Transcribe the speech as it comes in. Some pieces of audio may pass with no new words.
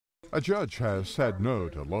A judge has said no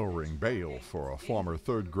to lowering bail for a former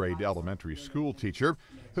third-grade elementary school teacher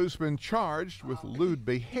who's been charged with lewd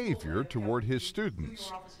behavior toward his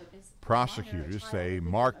students. Prosecutors say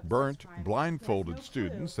Mark burnt blindfolded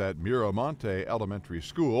students at MEER-uh-MONH-tay Elementary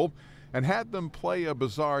School and had them play a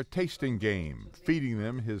bizarre tasting game, feeding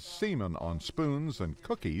them his semen on spoons and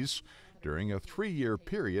cookies during a 3-year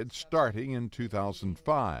period starting in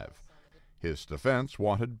 2005. His defense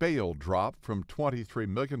wanted bail dropped from $23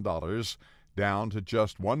 million down to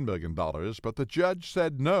just $1 million, but the judge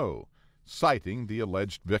said no, citing the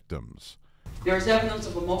alleged victims. There is evidence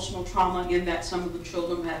of emotional trauma in that some of the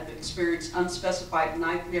children have experienced unspecified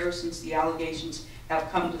nightmares since the allegations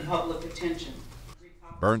have come to public attention.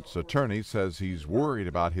 Berndt's attorney says he's worried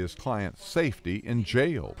about his client's safety in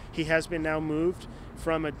jail. He has been now moved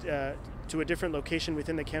from to a different location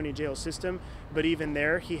within the county jail system, but even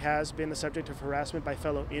there he has been the subject of harassment by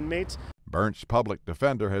fellow inmates. Berndt's public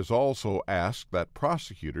defender has also asked that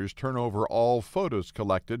prosecutors turn over all photos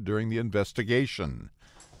collected during the investigation.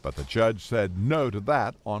 But the judge said no to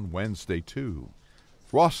that on Wednesday, too.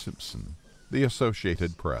 Ross Simpson, The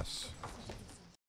Associated Press.